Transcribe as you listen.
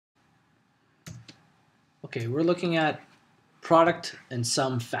Okay, we're looking at product and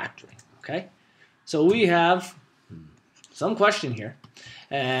sum factoring, okay? So we have some question here,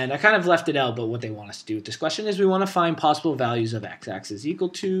 and I kind of left it out, but what they want us to do with this question is we want to find possible values of x. X is equal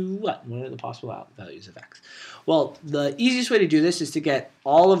to what? What are the possible values of x? Well, the easiest way to do this is to get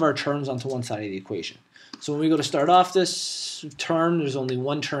all of our terms onto one side of the equation. So when we go to start off this term, there's only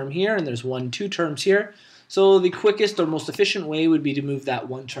one term here, and there's two terms here. So the quickest or most efficient way would be to move that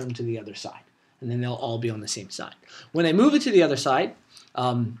one term to the other side, and then they'll all be on the same side. When I move it to the other side,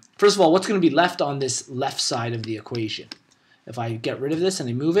 first of all, what's going to be left on this left side of the equation? If I get rid of this and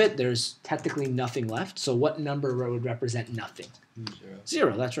I move it, there's technically nothing left. So what number would represent nothing? 0.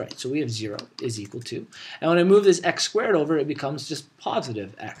 0, that's right. So we have 0 is equal to. And when I move this x squared over, it becomes just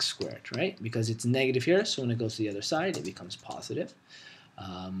positive x squared, right? Because it's negative here, so when it goes to the other side, it becomes positive.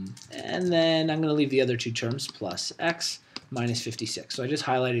 And then I'm going to leave the other two terms, plus x minus 56. So I just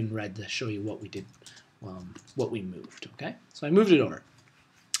highlighted in red to show you what we did, what we moved, okay? So I moved it over.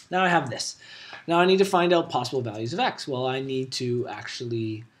 Now I have this. Now I need to find out possible values of x. Well, I need to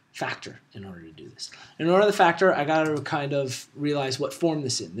actually factor in order to do this. In order to factor, I got to kind of realize what form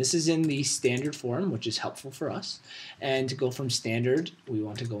this is in. This is in the standard form, which is helpful for us. And to go from standard, we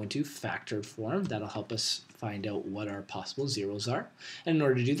want to go into factored form. That'll help us find out what our possible zeros are. And in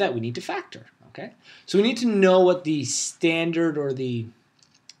order to do that, we need to factor. Okay? So we need to know what the standard or the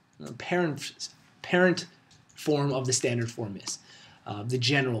parent form of the standard form is, the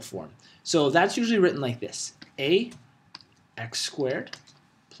general form. So that's usually written like this: a x squared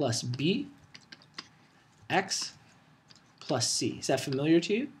plus b x plus c. Is that familiar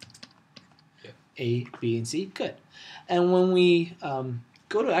to you? Yeah. A, b, and c? Good. And when we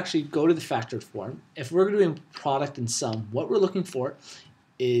go to the factored form, if we're doing product and sum, what we're looking for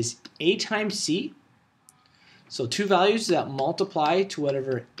is a times c. So two values that multiply to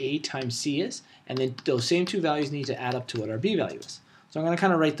whatever a times c is, and then those same two values need to add up to what our b value is. So I'm going to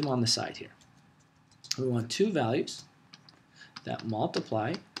kind of write them on the side here. We want two values that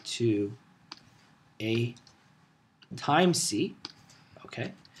multiply to a times c,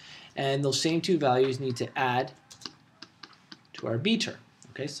 okay? And those same two values need to add to our b term,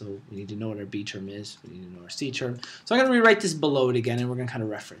 okay? So we need to know what our b term is, we need to know our c term. So I'm going to rewrite this below it again, and we're going to kind of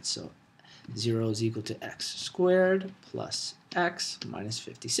reference. So 0 is equal to x squared plus x minus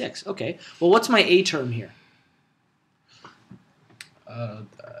 56. Okay, well, what's my a term here? The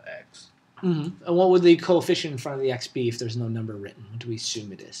x. And what would the coefficient in front of the x be if there's no number written? What do we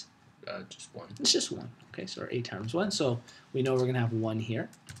assume it is? Just 1. It's just 1. Okay, so our a times 1. So we know we're going to have 1 here.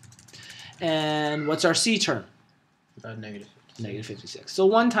 And what's our c term? Negative 56. Negative 56. So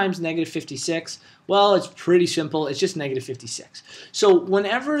 1 times negative 56, well, it's pretty simple. It's just negative 56. So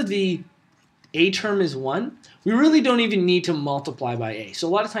whenever the a term is 1, we really don't even need to multiply by a. So a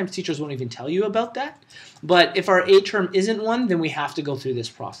lot of times teachers won't even tell you about that. But if our a term isn't 1, then we have to go through this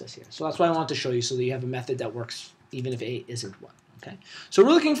process here. So that's why I want to show you so that you have a method that works even if a isn't 1. Okay. So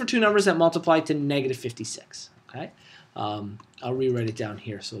we're looking for two numbers that multiply to negative 56. Okay. I'll rewrite it down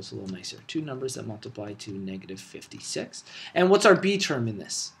here so it's a little nicer. Two numbers that multiply to negative 56. And what's our b term in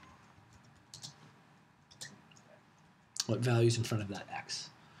this? What value is in front of that x?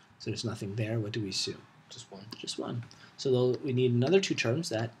 So there's nothing there. What do we assume? Just 1. Just 1. So we need another two terms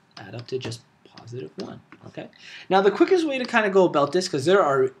that add up to just positive 1. Okay. Now the quickest way to kind of go about this, because there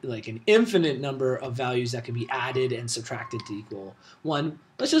are like an infinite number of values that can be added and subtracted to equal 1,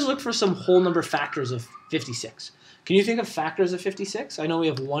 let's just look for some whole number factors of 56. Can you think of factors of 56? I know we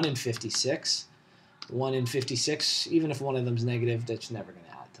have 1 in 56. 1 in 56, even if one of them is negative, that's never going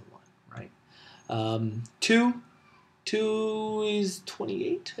to add to 1, right? 2 is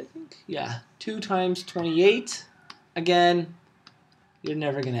 28, I think. Yeah, 2 times 28. Again, you're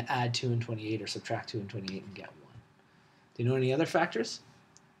never going to add 2 and 28 or subtract 2 and 28 and get 1. Do you know any other factors?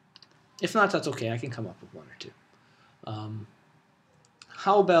 If not, that's okay. I can come up with 1 or 2.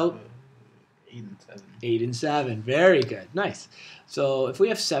 How about 8 and 7. 8 and 7. Very good. Nice. So if we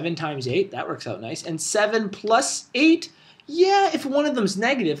have 7 times 8, that works out nice. And 7 plus 8, yeah, if one of them's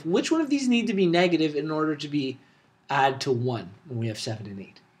negative, which one of these need to be negative in order to be add to 1 when we have 7 and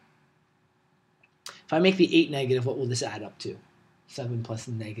 8? If I make the 8 negative, what will this add up to? 7 plus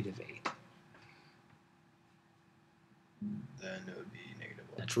negative 8. Then it would be negative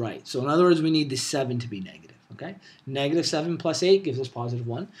 1. That's right. So in other words, we need the 7 to be negative. Okay? Negative 7 plus 8 gives us positive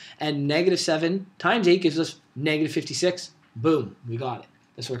 1. And negative 7 times 8 gives us negative 56. Boom. We got it.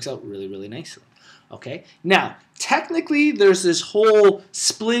 This works out really, really nicely. Okay? Now, technically, there's this whole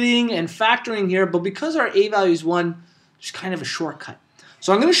splitting and factoring here, but because our a value is 1, there's kind of a shortcut.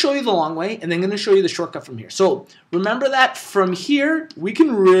 So I'm going to show you the long way, and then I'm going to show you the shortcut from here. So remember that from here, we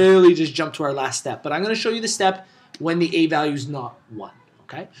can really just jump to our last step. But I'm going to show you the step when the a value is not 1.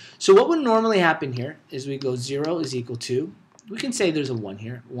 Okay? So what would normally happen here is we go 0 is equal to, we can say there's a 1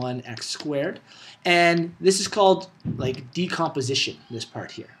 here, 1x squared. And this is called like decomposition, this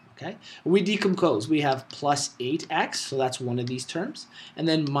part here. Okay? When we decompose, we have plus 8x, so that's one of these terms, and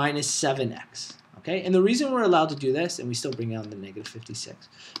then minus 7x. Okay? And the reason we're allowed to do this, and we still bring down the negative 56,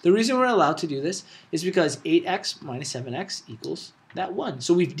 the reason we're allowed to do this is because 8x minus 7x equals that 1.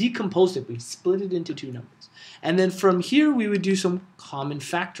 So we've decomposed it, we've split it into two numbers. And then from here, we would do some common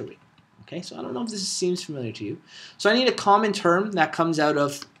factoring. Okay? So I don't know if this seems familiar to you. So I need a common term that comes out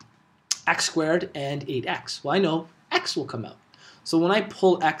of x squared and 8x. Well, I know x will come out. So when I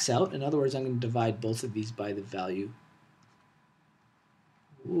pull x out, in other words, I'm going to divide both of these by the value.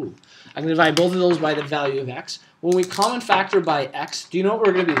 I'm going to divide both of those by the value of x. When we common factor by x, do you know what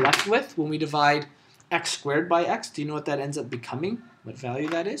we're going to be left with when we divide x squared by x? Do you know what that ends up becoming? What value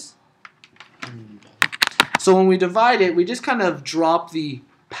that is? So when we divide it, we just kind of drop the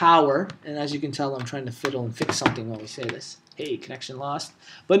power. And as you can tell, I'm trying to fiddle and fix something while we say this. Hey, connection lost.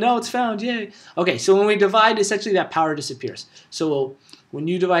 But no, it's found. Yay. Okay, so when we divide, essentially that power disappears. So when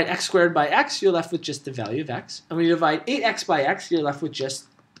you divide x squared by x, you're left with just the value of x. And when you divide 8x by x, you're left with just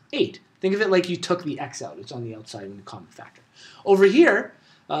 8. Think of it like you took the x out. It's on the outside in the common factor. Over here,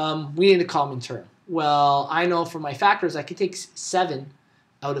 we need a common term. Well, I know for my factors, I could take 7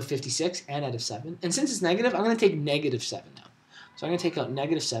 out of 56 and out of 7. And since it's negative, I'm going to take negative 7 now. So I'm going to take out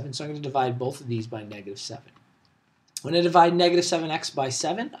negative 7. So I'm going to divide both of these by negative 7. When I divide negative 7x by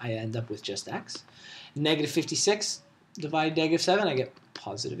 7, I end up with just x. Negative 56 divide negative 7, I get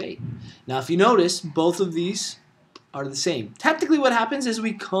positive 8. Now, if you notice, both of these are the same. Technically, what happens is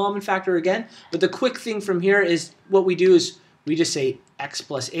we common factor again, but the quick thing from here is what we do is we just say x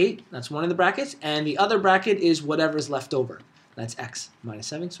plus 8, that's one of the brackets, and the other bracket is whatever's left over. That's x minus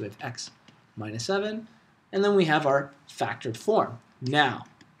 7, so we have x minus 7, and then we have our factored form. Now,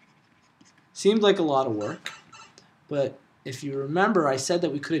 seemed like a lot of work, but if you remember, I said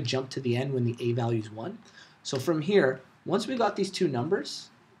that we could have jumped to the end when the a value is 1. So from here, once we got these two numbers,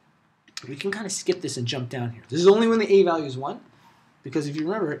 we can kind of skip this and jump down here. This is only when the a value is 1, because if you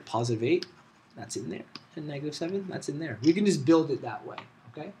remember, positive 8, that's in there, and negative 7, that's in there. We can just build it that way,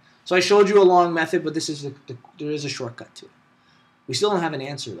 okay? So I showed you a long method, but this is there is a shortcut to it. We still don't have an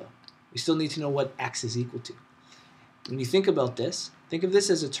answer, though. We still need to know what x is equal to. When you think about this, think of this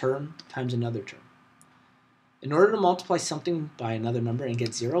as a term times another term. In order to multiply something by another number and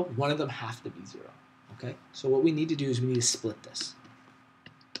get 0, one of them has to be 0. Okay? So what we need to do is we need to split this.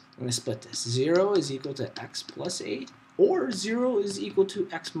 I'm going to split this. 0 is equal to x plus 8, or 0 is equal to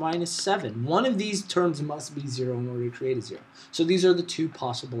x minus 7. One of these terms must be 0 in order to create a 0. So these are the two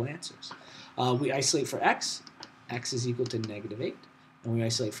possible answers. We isolate for x is equal to negative 8. And we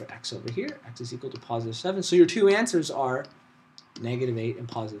isolate for x over here, x is equal to positive 7. So your two answers are negative 8 and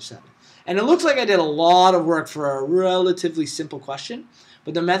positive 7. And it looks like I did a lot of work for a relatively simple question,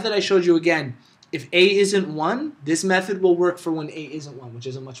 but the method I showed you again, if a isn't 1, this method will work for when a isn't 1, which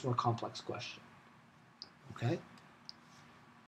is a much more complex question. Okay?